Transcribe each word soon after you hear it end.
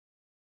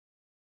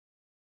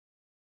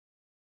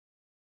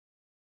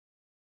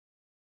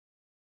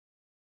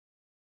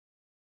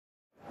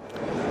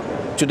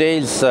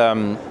Today's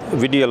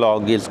video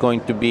log is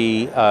going to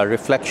be a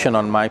reflection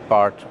on my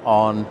part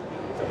on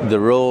the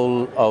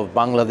role of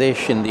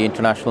Bangladesh in the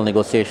international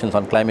negotiations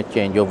on climate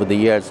change over the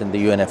years in the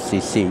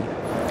UNFCCC.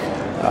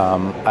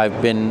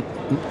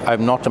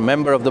 I'm not a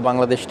member of the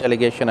Bangladesh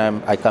delegation.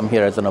 I come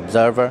here as an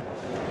observer,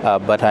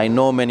 but I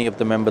know many of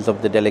the members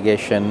of the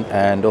delegation,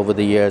 and over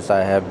the years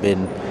I have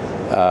been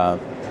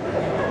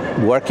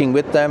working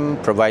with them,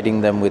 providing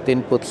them with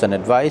inputs and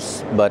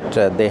advice, but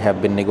they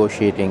have been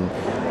negotiating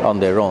on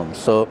their own.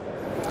 So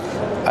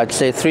I'd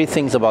say three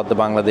things about the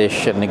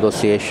Bangladesh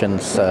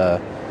negotiations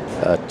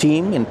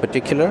team in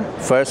particular.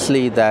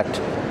 Firstly, that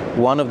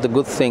one of the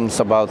good things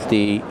about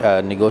the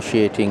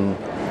negotiating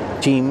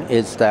team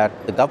is that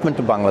the government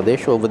of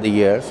Bangladesh over the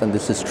years, and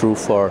this is true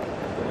for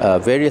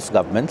various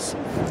governments,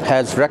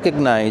 has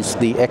recognized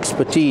the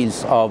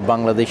expertise of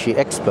Bangladeshi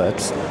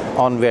experts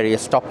on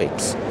various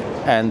topics.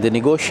 And the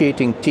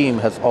negotiating team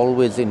has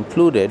always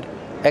included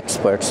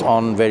experts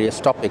on various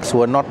topics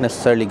who are not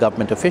necessarily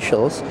government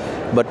officials,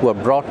 but who are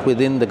brought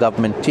within the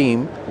government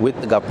team with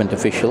the government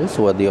officials,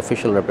 who are the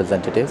official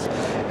representatives,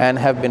 and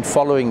have been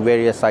following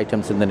various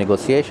items in the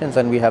negotiations.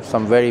 And we have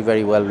some very,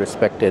 very well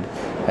respected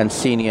and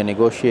senior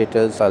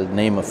negotiators. I'll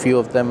name a few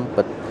of them,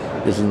 but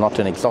this is not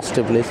an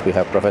exhaustive list. We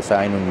have Professor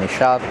Ainun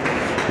Nishat,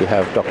 we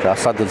have Dr.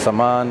 Asadul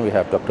Zaman, we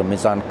have Dr.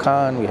 Mizan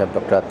Khan, we have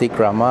Dr. Atiq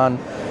Rahman,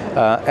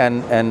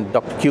 and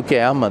Dr.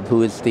 QK Ahmad,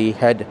 who is the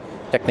head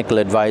technical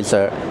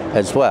advisor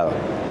as well.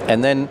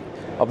 And then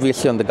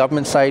obviously on the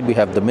government side, we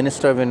have the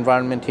Minister of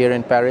Environment here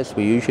in Paris.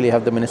 We usually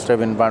have the Minister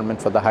of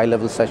Environment for the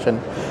high-level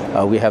session.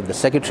 We have the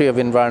Secretary of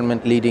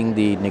Environment leading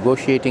the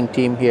negotiating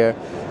team here,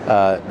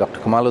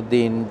 Dr.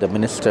 Kamaluddin, the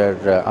Minister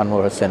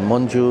Anwar Hussain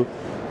Monju.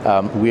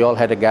 We all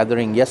had a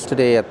gathering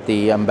yesterday at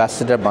the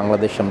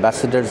Bangladesh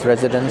Ambassador's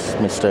residence,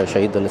 Mr.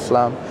 Shahidul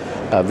Islam.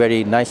 A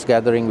very nice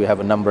gathering. We have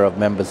a number of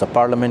members of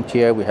parliament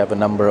here. We have a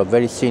number of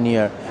very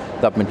senior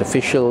government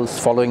officials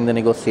following the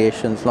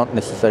negotiations, not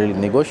necessarily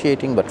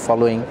negotiating, but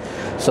following.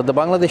 So the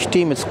Bangladesh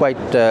team is quite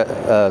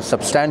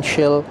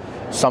substantial.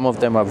 Some of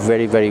them are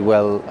very, very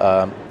well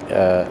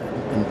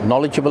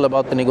knowledgeable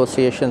about the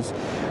negotiations.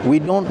 We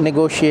don't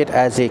negotiate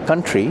as a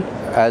country,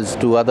 as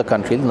do other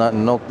countries.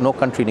 No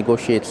country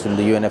negotiates in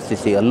the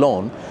UNFCCC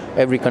alone.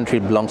 Every country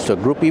belongs to a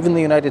group. Even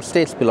the United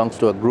States belongs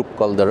to a group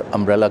called the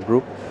Umbrella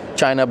Group.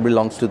 China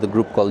belongs to the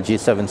group called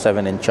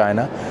G77 in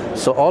China.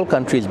 So all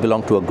countries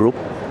belong to a group.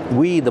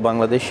 We, the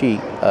Bangladeshi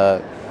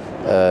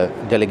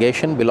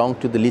delegation, belong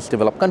to the Least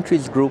Developed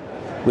Countries group,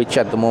 which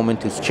at the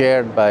moment is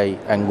chaired by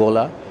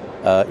Angola.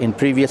 In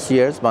previous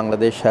years,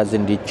 Bangladesh has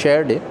indeed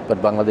chaired it,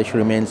 but Bangladesh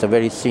remains a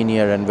very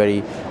senior and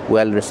very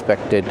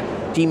well-respected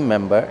team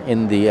member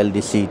in the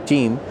LDC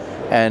team,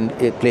 and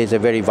it plays a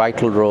very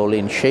vital role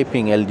in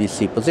shaping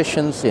LDC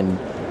positions, in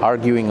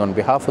arguing on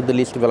behalf of the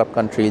least developed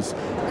countries,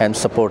 and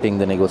supporting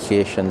the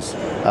negotiations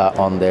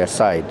on their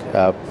side.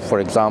 For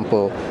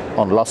example,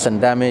 on loss and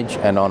damage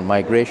and on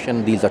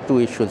migration, these are two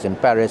issues in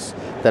Paris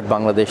that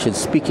Bangladesh is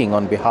speaking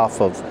on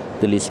behalf of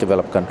the least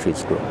developed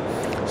countries group.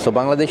 So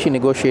Bangladeshi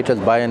negotiators,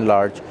 by and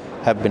large,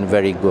 have been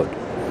very good.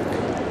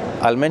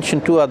 I'll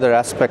mention two other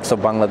aspects of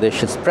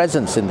Bangladesh's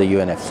presence in the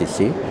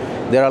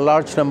UNFCCC. There are a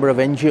large number of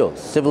NGOs,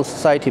 civil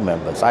society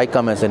members. I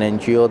come as an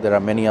NGO. There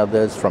are many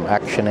others from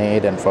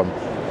ActionAid and from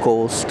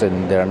Coast,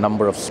 and there are a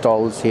number of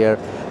stalls here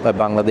by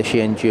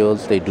Bangladeshi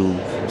NGOs. They do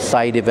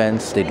side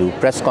events, they do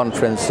press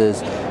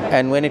conferences.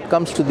 And when it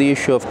comes to the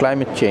issue of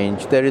climate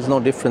change, there is no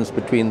difference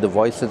between the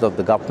voices of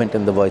the government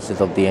and the voices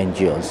of the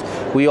NGOs.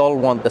 We all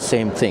want the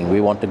same thing.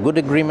 We want a good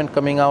agreement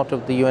coming out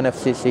of the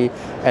UNFCCC,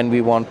 and we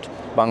want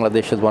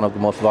Bangladesh as one of the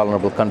most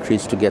vulnerable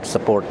countries to get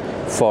support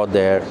for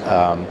their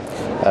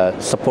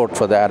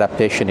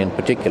adaptation in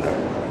particular.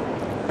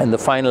 And the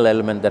final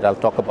element that I'll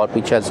talk about,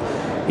 which has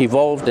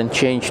evolved and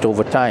changed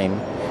over time,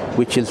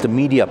 which is the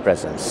media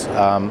presence.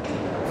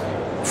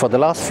 For the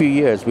last few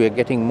years, we are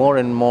getting more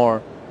and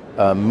more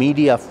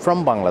media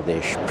from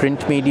Bangladesh,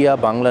 print media,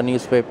 Bangla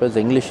newspapers,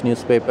 English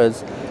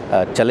newspapers,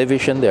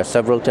 television. There are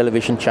several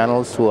television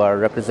channels who are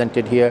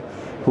represented here,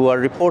 who are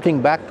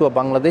reporting back to a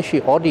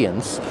Bangladeshi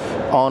audience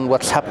on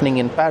what's happening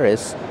in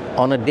Paris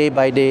on a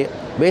day-by-day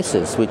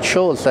basis, which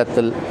shows that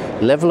the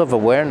level of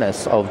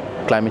awareness of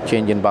climate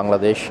change in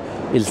Bangladesh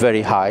is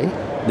very high.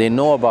 They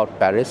know about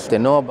Paris, they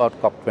know about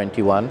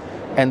COP21,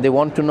 and they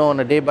want to know on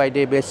a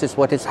day-by-day basis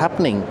what is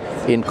happening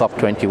in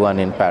COP21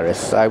 in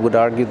Paris. I would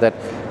argue that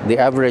the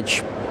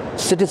average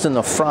citizen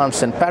of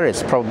France and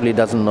Paris probably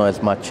doesn't know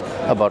as much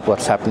about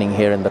what's happening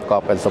here in the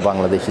COP as the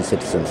Bangladeshi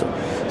citizens.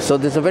 So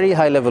there's a very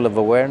high level of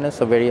awareness,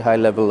 a very high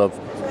level of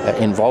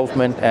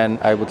involvement, and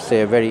I would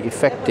say a very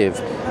effective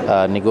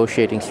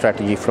negotiating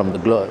strategy from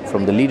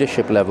the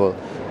leadership level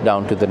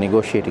down to the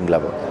negotiating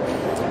level.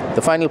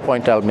 The final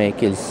point I'll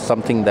make is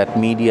something that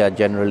media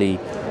generally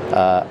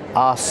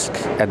ask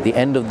at the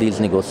end of these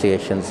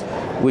negotiations,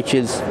 which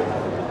is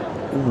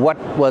what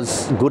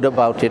was good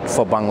about it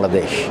for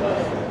Bangladesh.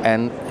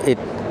 And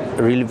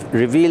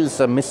reveals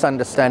a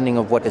misunderstanding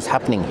of what is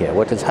happening here.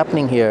 What is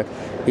happening here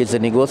is a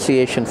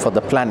negotiation for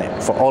the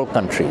planet, for all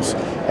countries.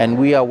 And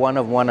we are one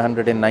of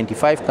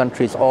 195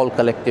 countries, all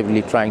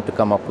collectively trying to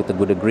come up with a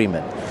good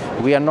agreement.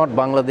 We are not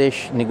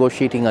Bangladesh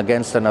negotiating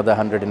against another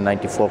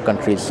 194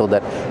 countries so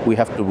that we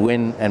have to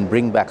win and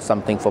bring back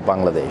something for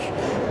Bangladesh.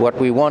 What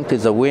we want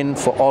is a win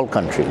for all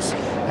countries.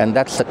 And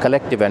that's the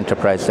collective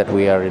enterprise that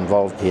we are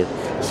involved here.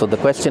 So the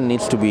question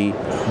needs to be,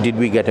 did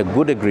we get a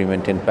good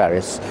agreement in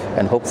Paris?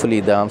 And hopefully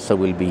the answer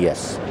will be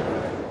yes.